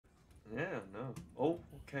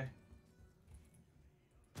Okay.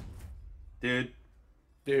 Dude.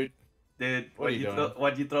 What are you doing?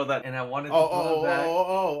 Why'd you throw that? And I wanted to throw it back.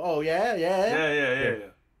 Yeah. Yeah.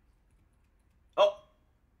 Oh.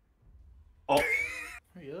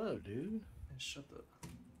 Hurry up, dude. Shut the...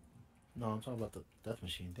 No, I'm talking about the death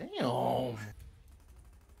machine. Damn. Oh,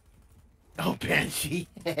 Banshee.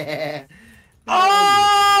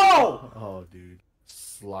 Oh! Oh, dude.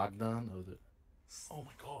 Slogdon. Oh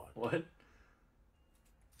my god. What?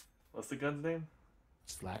 What's the gun's name?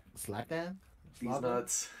 Slackdan? These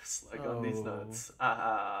nuts. Slack on these nuts.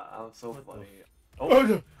 I'm so funny. Oh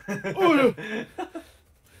no! Oh no!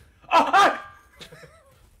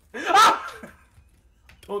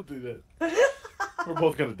 Don't do that. We're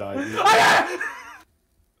both gonna die, dude.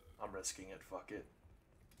 I'm risking it. Fuck it.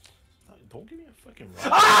 Don't give me a fucking rock.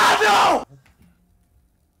 Ah, no!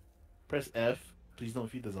 Press F. Please don't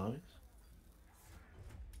feed the zombies.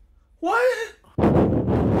 What?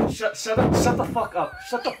 Shut the fuck up.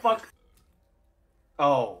 Shut the fuck.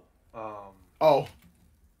 Oh. Oh!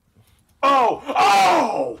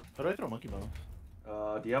 How do I throw monkey bombs?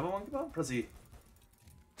 Do you have a monkey bomb? Press E.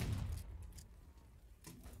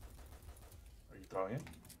 Are you throwing it?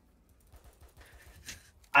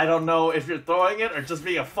 I don't know if you're throwing it or just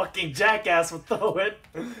being a fucking jackass would throw it.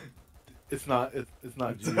 It's not G.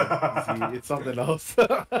 It's something else.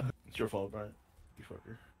 It's your fault, Brian. You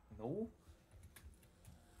fucker. No.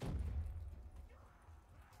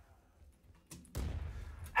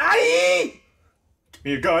 Aye! Give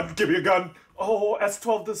me a gun. Give me a gun. Oh,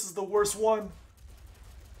 S12, this is the worst one.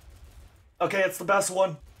 Okay, it's the best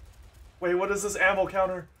one. Wait, what is this ammo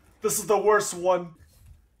counter? This is the worst one.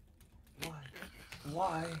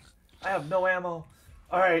 Why? I have no ammo.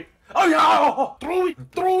 Alright. Oh, yeah! Throw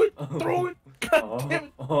it! God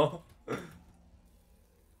damn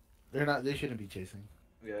it! They shouldn't be chasing.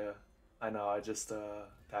 Yeah, I know. I just,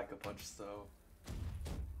 pack a punch, so...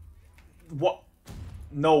 What?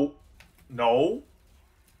 No. You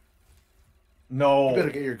better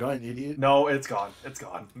get your gun, idiot. No, it's gone. It's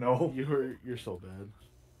gone. No. You're so bad.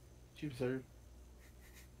 Shoot, sir.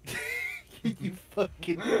 You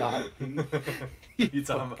fucking thought, dude. You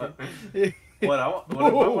talking about? What I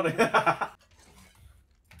want to...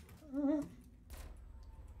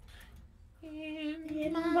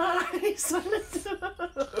 In my solitude.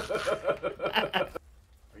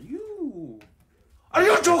 Are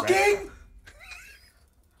you joking?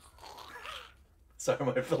 Sorry,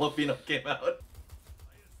 my Filipino came out.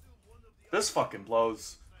 This fucking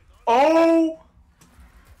blows. Oh!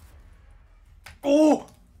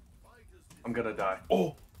 I'm gonna die.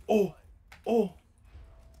 Oh!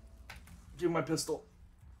 Give me my pistol.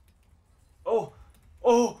 Oh!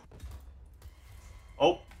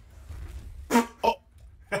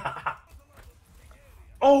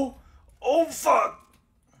 Oh, fuck!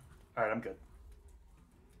 Alright, I'm good.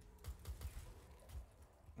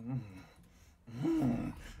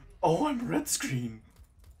 Oh, I'm red screen.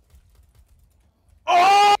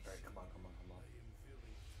 Oh! Alright, come on.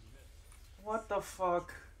 What the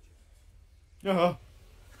fuck? Uh-huh.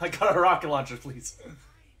 I got a rocket launcher, please.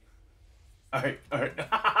 Alright.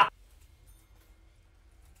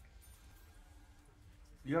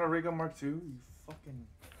 You got a ray gun Mark II? You fucking...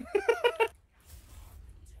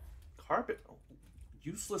 Carpet...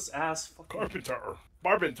 Useless ass fucking... Carpenter.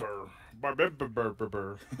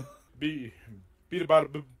 Beat about a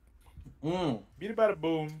boom. Beat about a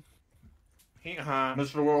boom.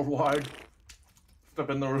 Mr. Worldwide. Step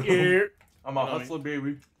in the room. Yeah. I'm a hustler,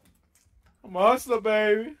 baby.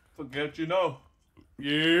 Forget you know.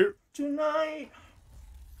 Yeah. Tonight,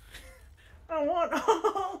 I want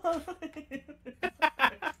all of it.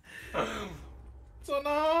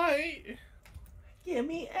 Tonight. Give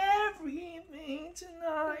me everything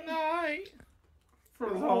tonight.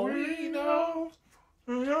 For all we know.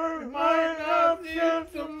 You might not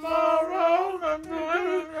get tomorrow.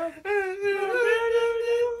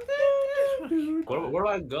 Where do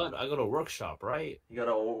I go? I go to workshop, right? You got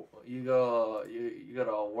a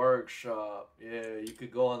workshop. Yeah, you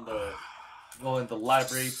could go in the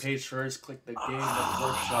library page first, click the game and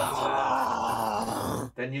workshop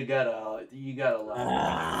tab. Then you gotta like,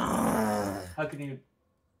 how can you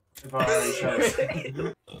if I already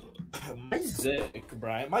tried? My zick,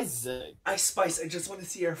 Brian. My zick. Ice Spice, I just want to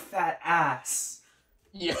see your fat ass.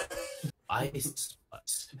 Yeah. Ice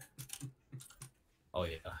Spice. Oh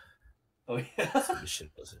yeah. This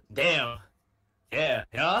shit wasn't. Damn. Yeah.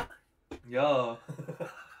 Yo.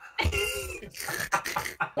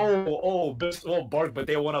 Bitch won't bark, but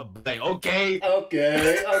they wanna bang. Okay,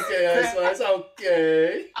 Ice Spice,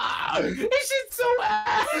 okay. This shit's so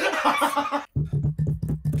ass.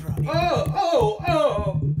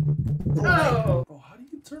 Oh. Oh! Bro, how do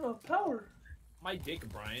you turn on power? My dick,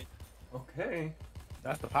 Brian. Okay.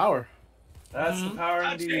 That's the power. That's the power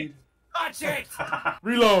Touch indeed. Touch it!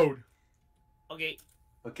 Reload. Okay.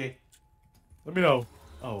 Okay. Let me know.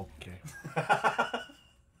 Oh, okay.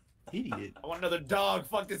 Idiot. I want another dog.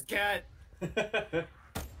 Fuck this cat.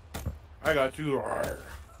 I got you.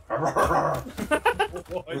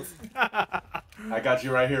 What? I got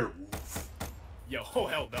you right here. Yo, oh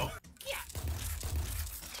hell no.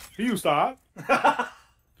 Can you stop?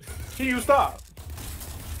 Can you stop?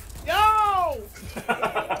 Yo!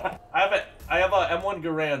 I have a M1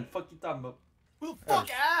 Garand. Fuck you talking about? Who the fuck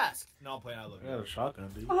asked? No, I'm playing out of I got a shotgun,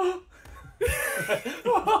 dude.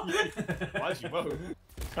 Why'd you move?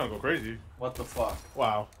 Kind of go crazy. What the fuck?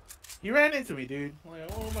 Wow. He ran into me, dude. Like,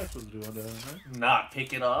 what am I supposed to do on that? Huh? Not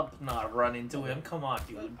pick it up, not run into him. Come on,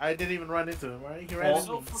 dude. I didn't even run into him, right? He ran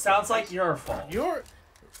into Well, me. sounds like your fault. You're...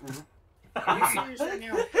 Are you serious right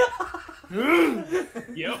now?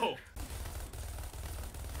 Yo.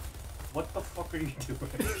 What the fuck are you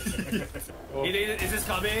doing? Is this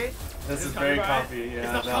comfy? This is very Brian? comfy, It's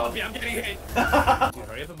yeah. not No. comfy, I'm getting hit. Dude,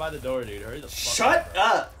 hurry up and buy the door, dude. Hurry the fuck Shut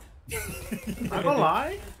up! I'm gonna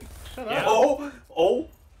lie. Shut Yeah. up. Oh,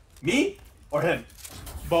 me or him?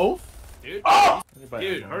 Both? Dude, Oh,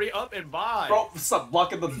 dude, hurry up and buy. bro, stop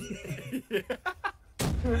blocking the.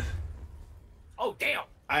 Oh, damn.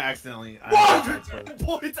 I accidentally.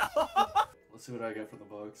 Points up. Let's see what I get for the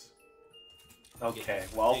bugs. Okay,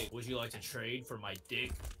 well. Hey, would you like to trade for my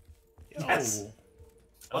dick? Yes.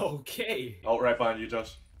 Okay. Oh, right behind you,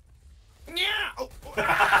 Josh. Yeah. Oh.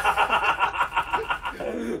 I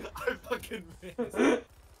fucking missed.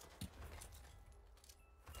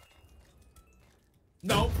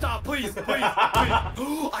 No, stop, please, please, please.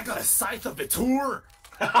 I got a scythe of a tour.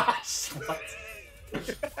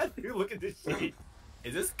 Dude, look at this shit.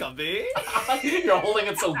 Is this comfy? You're holding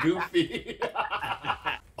it so goofy.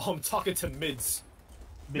 Oh, I'm talking to mids.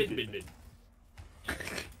 Mid.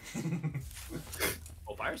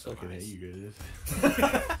 Oh, fire so Okay, nice. you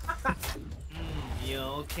guys. You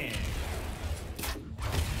okay?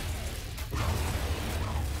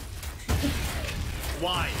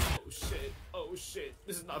 Why? Oh shit.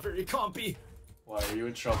 This is not very compy. Why, are you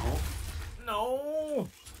in trouble? No.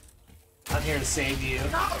 I'm here to save you. No,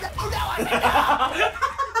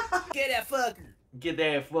 Get that fucker. Get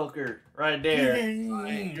that fucker right there.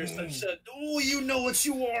 You're such a. Oh, you know what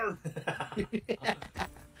you are.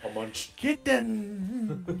 A munch. Get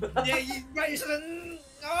them. Yeah, right. You're such a.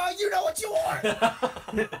 Oh, you know what you are.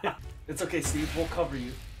 It's okay, Steve. We'll cover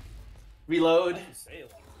you. Reload. Say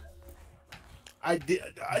it like I did.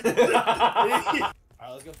 that.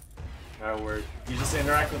 Alright, let's go. Alright, word. You just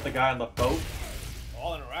interact with the guy on the boat.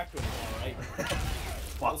 I'll interact with him, alright?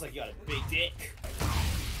 Looks like you got a big dick.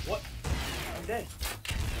 What? I'm dead.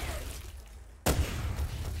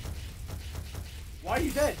 Why are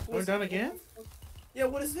you dead? We're done again? Yeah,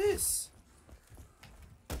 what is this?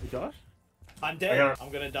 Hey, Josh? I'm dead. I gotta-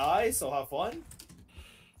 I'm gonna die, so have fun.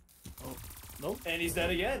 Oh, nope. And he's dead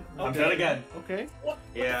again. I'm dead again. Okay. What?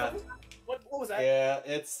 Yeah. What was that? Yeah,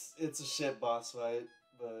 it's a shit boss fight,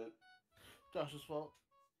 but Josh's fault.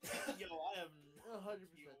 Yo, I am 100%.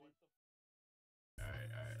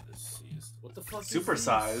 Alright, let's see. What the fuck? super is this?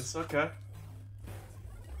 size. Okay.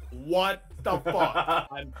 What the fuck?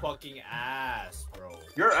 I'm fucking ass, bro.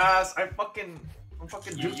 Your ass. I'm fucking.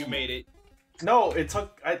 You made it. No, it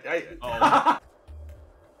took. Oh.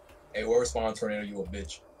 Hey, whoever spawned Tornado, you a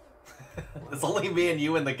bitch. It's only me and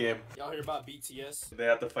you in the game. Y'all hear about BTS? They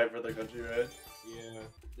have to fight for their country, right? Yeah.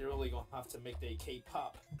 They're really gonna have to make their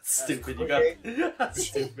K-pop. Stupid. You got.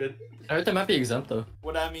 Stupid. I heard they might be exempt though.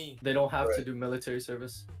 What I mean? They don't have to Right. do military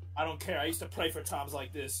service. I don't care. I used to pray for times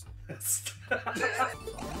like this.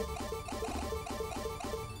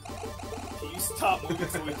 Can you stop moving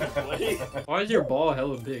so we can play? Why is your ball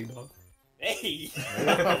hella big, dog? Hey!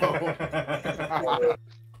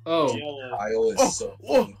 Oh, Yellow. Kyle is so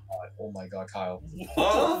fucking hot. Oh my god, Kyle.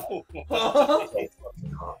 Oh. So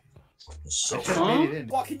fucking hot. So I fucking just made it in.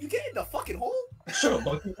 Wow, can you get in the fucking hole? Shut up,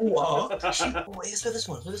 monkey. Oh, wait, let's play this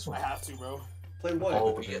one. Play this I one. have to, bro. Play what?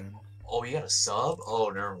 Oh, you got a sub? Oh,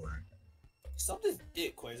 never mind. Something's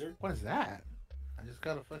it, Quasar. What is that? I just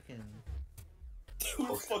got a fucking. Who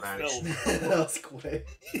the fuck Spanish. fell? That was quick.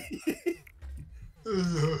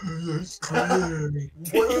 Yes,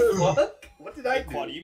 What? What did I Quad, do? you